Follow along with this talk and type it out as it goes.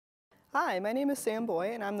Hi, my name is Sam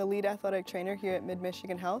Boy, and I'm the lead athletic trainer here at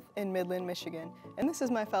Mid-Michigan Health in Midland, Michigan. And this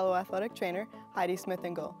is my fellow athletic trainer, Heidi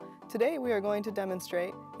Smith-Engel. Today we are going to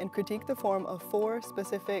demonstrate and critique the form of 4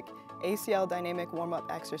 specific ACL dynamic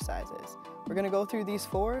warm-up exercises. We're going to go through these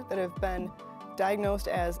 4 that have been diagnosed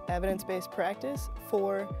as evidence-based practice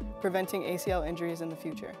for preventing ACL injuries in the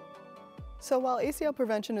future. So while ACL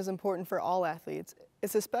prevention is important for all athletes,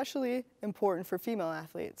 it's especially important for female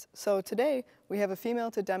athletes. So today, we have a female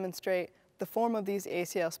to demonstrate the form of these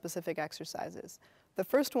ACL-specific exercises. The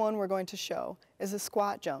first one we're going to show is a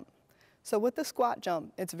squat jump. So with the squat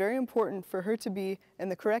jump, it's very important for her to be in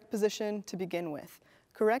the correct position to begin with.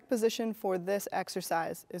 Correct position for this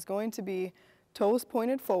exercise is going to be toes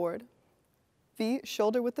pointed forward, feet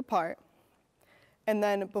shoulder-width apart, and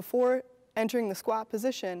then before entering the squat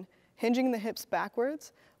position, hinging the hips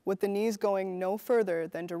backwards with the knees going no further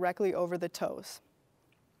than directly over the toes.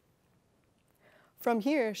 From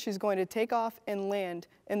here, she's going to take off and land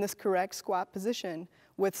in this correct squat position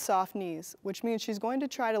with soft knees, which means she's going to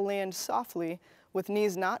try to land softly with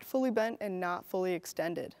knees not fully bent and not fully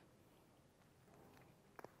extended.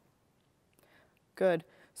 Good.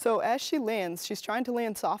 So as she lands, she's trying to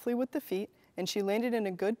land softly with the feet, and she landed in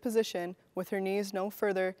a good position with her knees no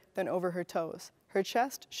further than over her toes. Her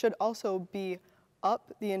chest should also be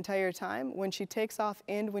up the entire time when she takes off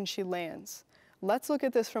and when she lands. Let's look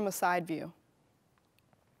at this from a side view.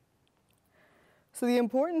 So the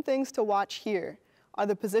important things to watch here are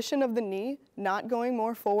the position of the knee not going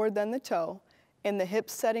more forward than the toe and the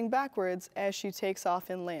hips setting backwards as she takes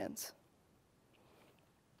off and lands.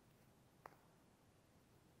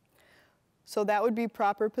 So that would be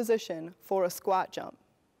proper position for a squat jump.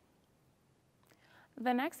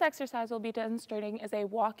 The next exercise we'll be demonstrating is a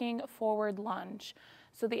walking forward lunge.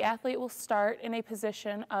 So the athlete will start in a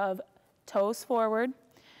position of toes forward,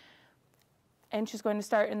 and she's going to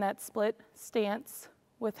start in that split stance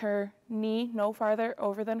with her knee no farther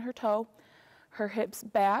over than her toe, her hips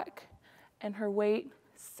back, and her weight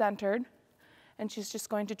centered. And she's just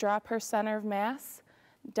going to drop her center of mass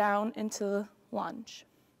down into the lunge.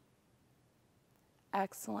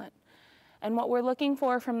 Excellent. And what we're looking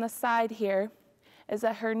for from the side here is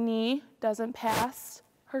that her knee doesn't pass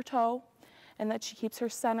her toe and that she keeps her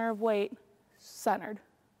center of weight centered.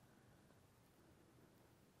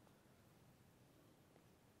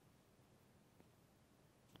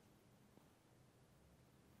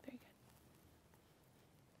 Very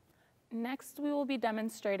good. Next, we will be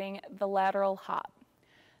demonstrating the lateral hop.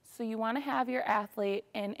 So you want to have your athlete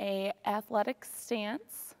in an athletic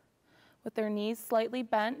stance with their knees slightly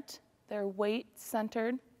bent, their weight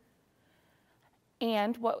centered.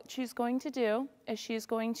 And what she's going to do is she's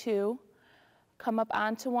going to come up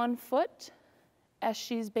onto one foot. As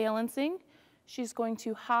she's balancing, she's going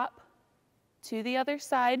to hop to the other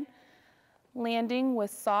side, landing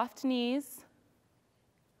with soft knees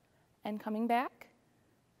and coming back.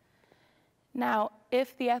 Now,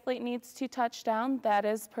 if the athlete needs to touch down, that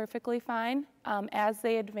is perfectly fine. As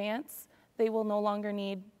they advance, they will no longer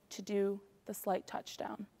need to do the slight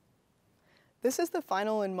touchdown. This is the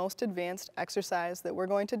final and most advanced exercise that we're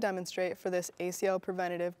going to demonstrate for this ACL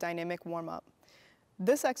preventative dynamic warm-up.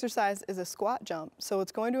 This exercise is a squat jump, so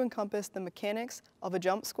it's going to encompass the mechanics of a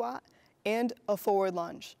jump squat and a forward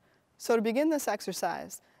lunge. So to begin this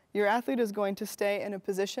exercise, your athlete is going to stay in a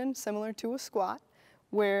position similar to a squat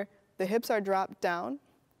where the hips are dropped down,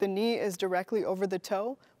 the knee is directly over the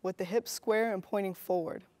toe with the hips square and pointing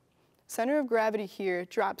forward. Center of gravity here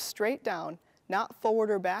drops straight down, not forward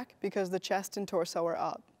or back because the chest and torso are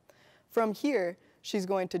up. From here, she's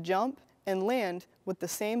going to jump and land with the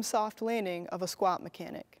same soft landing of a squat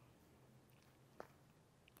mechanic.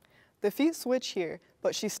 The feet switch here,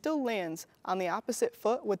 but she still lands on the opposite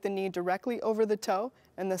foot with the knee directly over the toe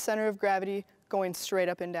and the center of gravity going straight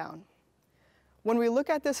up and down. When we look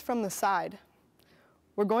at this from the side,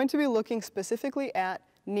 we're going to be looking specifically at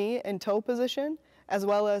knee and toe position as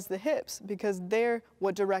well as the hips, because they're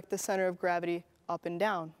what direct the center of gravity up and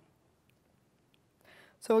down.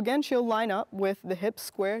 So again, she'll line up with the hips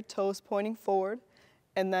square, toes pointing forward,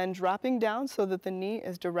 and then dropping down so that the knee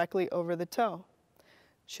is directly over the toe.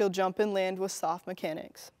 She'll jump and land with soft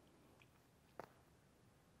mechanics.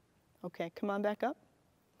 Okay, come on back up.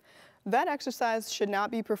 That exercise should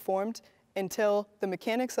not be performed until the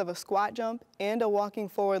mechanics of a squat jump and a walking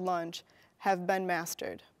forward lunge have been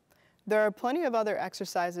mastered. There are plenty of other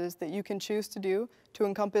exercises that you can choose to do to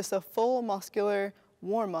encompass a full muscular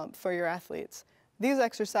warm-up for your athletes. These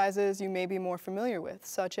exercises you may be more familiar with,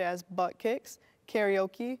 such as butt kicks,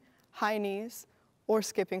 karaoke, high knees, or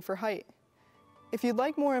skipping for height. If you'd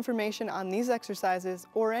like more information on these exercises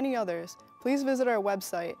or any others, please visit our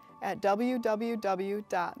website at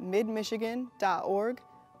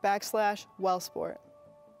www.midmichigan.org/wellsport.